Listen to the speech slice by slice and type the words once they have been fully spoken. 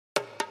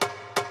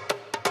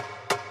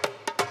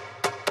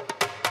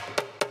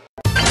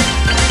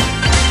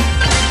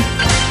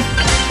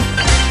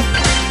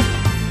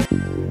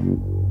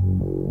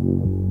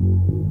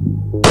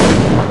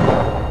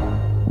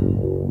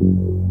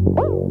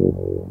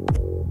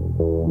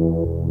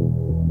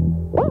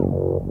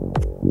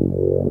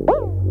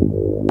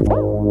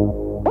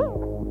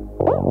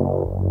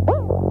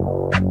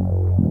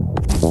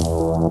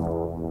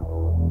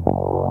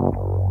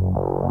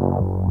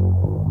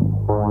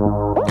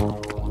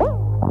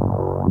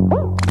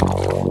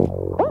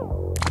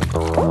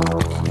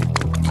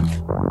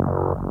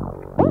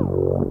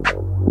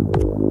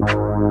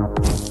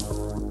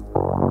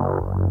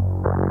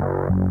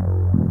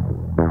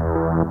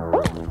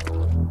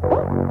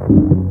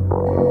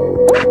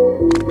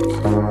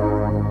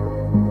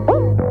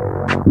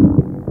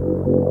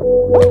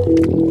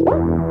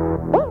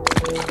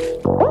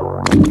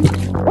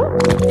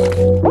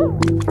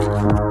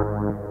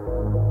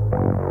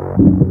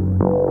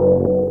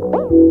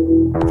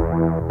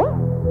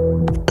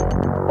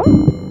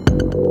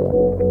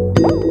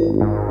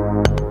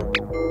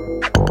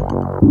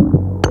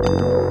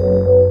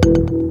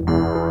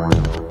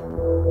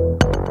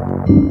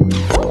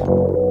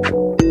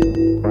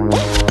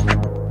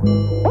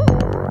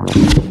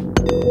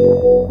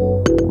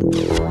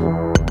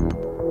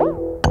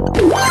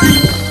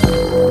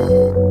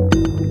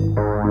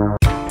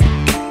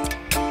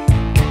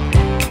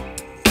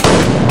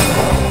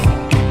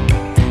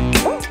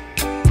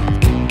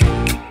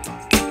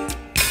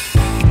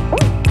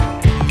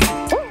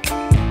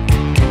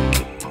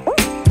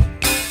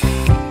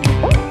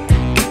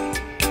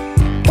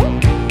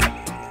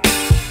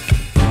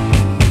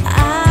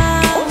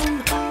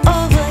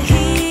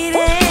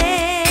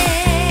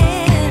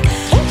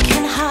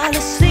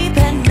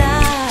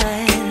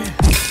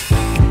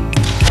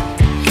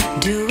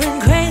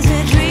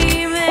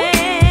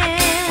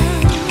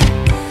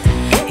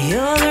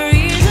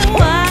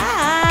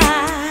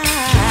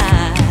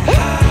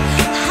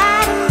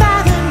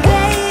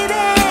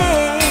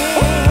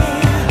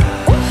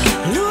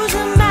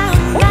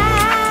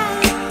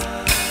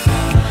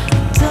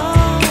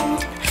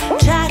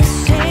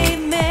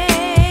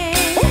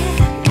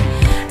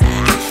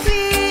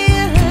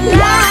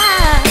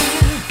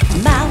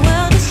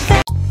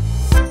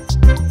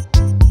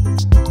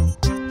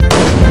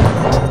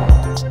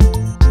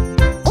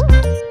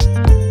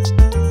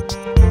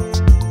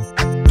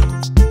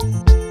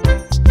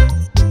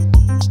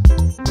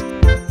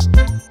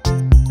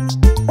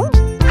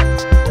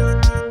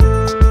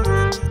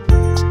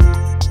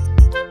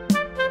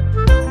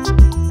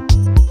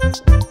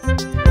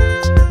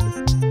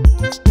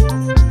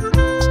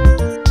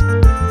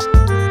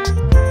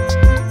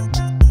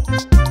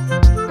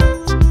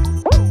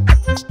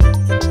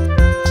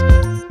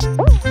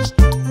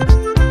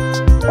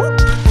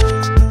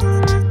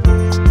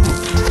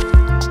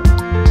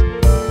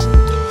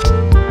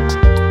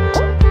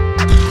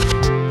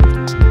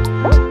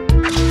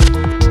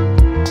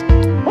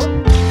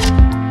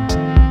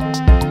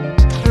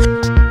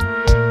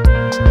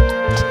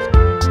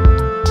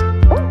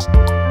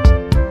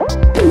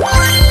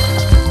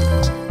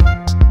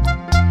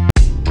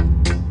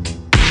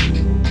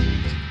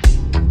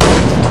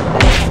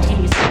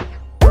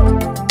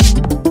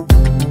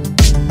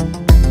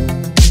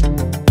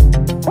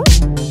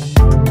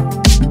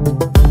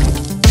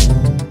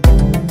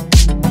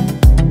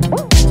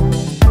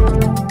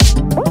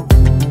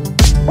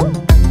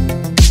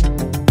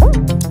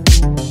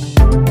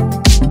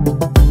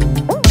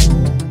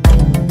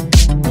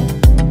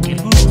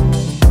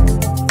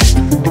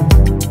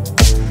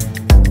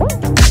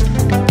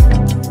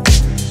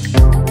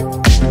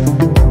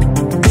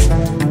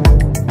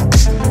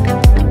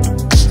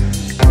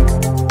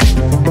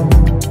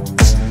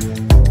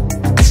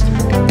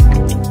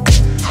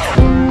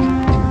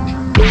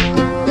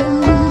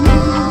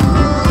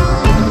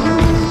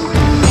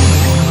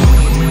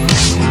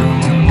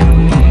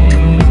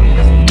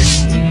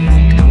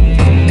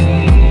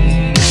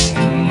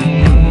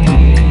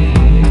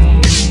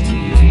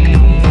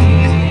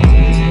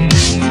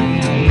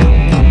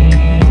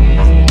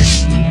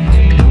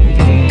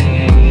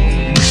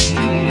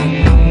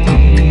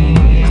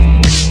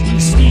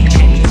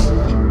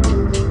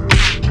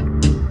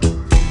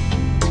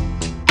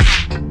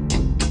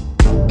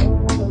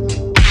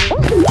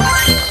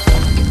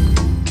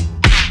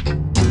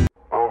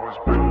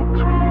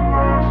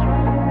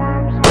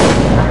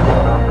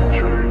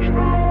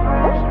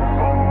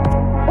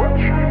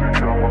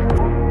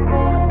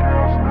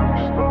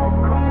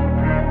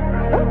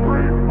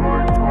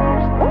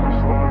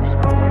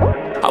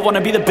I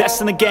wanna be the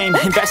best in the game,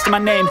 invest in my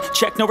name.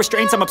 Check no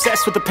restraints, I'm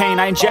obsessed with the pain.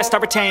 I ingest, I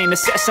retain,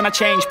 assess and I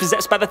change.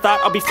 Possessed by the thought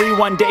I'll be free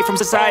one day from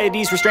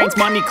society's restraints.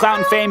 Money, clout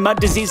and fame, mud,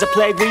 disease, a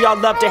plague. We all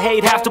love to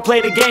hate, have to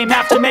play the game,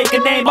 have to make a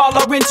name. All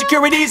our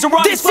insecurities are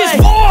on display. This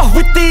is war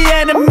with the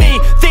enemy,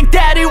 think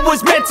that it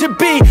was meant to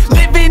be.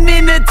 Living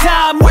in a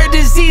time where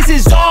disease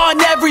is on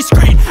every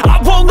screen.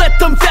 I won't let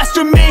them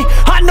fester me,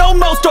 I know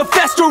most are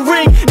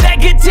festering.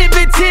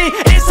 Negativity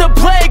is a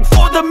plague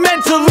for the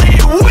mentally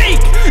weak.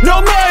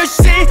 No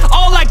mercy,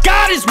 all I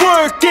got is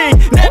working.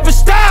 Never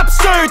stop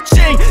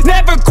searching,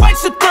 never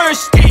quench the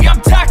thirsty.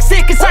 I'm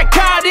toxic and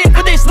psychotic,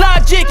 with this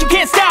logic you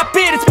can't stop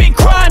it. It's been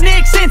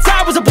chronic since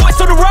I was a boy,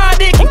 so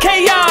neurotic and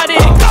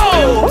chaotic. I'm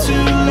built to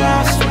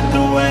last with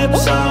the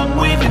webs I'm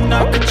weaving.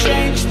 I could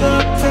change the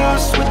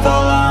past with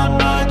all I'm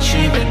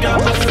achieving.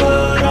 Got my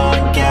foot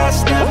on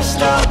gas, never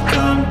stop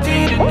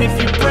competing. If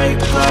you break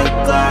like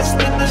glass,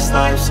 then this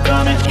life's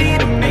gonna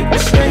eat 'em. Make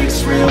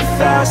mistakes real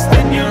fast,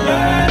 then you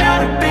learn how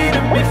to beat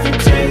 'em. If you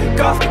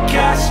take off the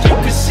cast, you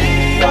can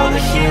see all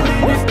the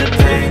healing. If the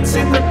pain's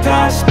in the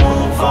past,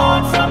 move on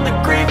from the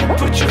grave and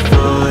put your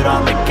foot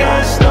on the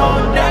gas. No,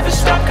 never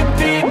stop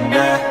competing,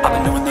 yeah. I've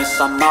been doing this,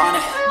 I'm on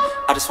it.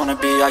 I just wanna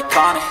be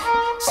iconic.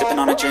 Sipping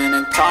on a gin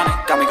and tonic,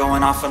 got me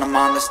going off when I'm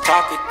on this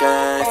topic,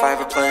 yeah. If I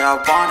ever play, I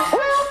want it.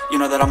 You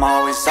know that I'm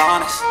always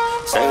honest.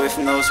 Stay away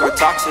from those who are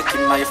toxic.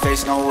 Keep 'em out your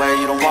face, no way,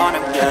 you don't want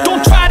it, yeah.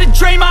 Don't try to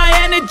drain my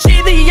energy.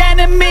 The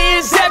enemy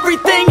is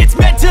everything. It's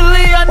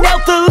mentally,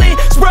 unhealthily,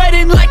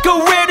 spreading like a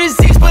rare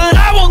disease. But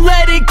I won't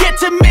let it get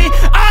to me.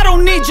 I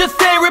don't need your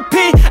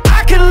therapy.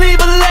 I can leave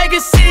a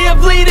legacy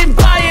of leading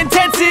by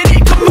intensity.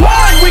 Come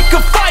on, we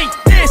can fight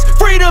this.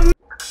 Freedom.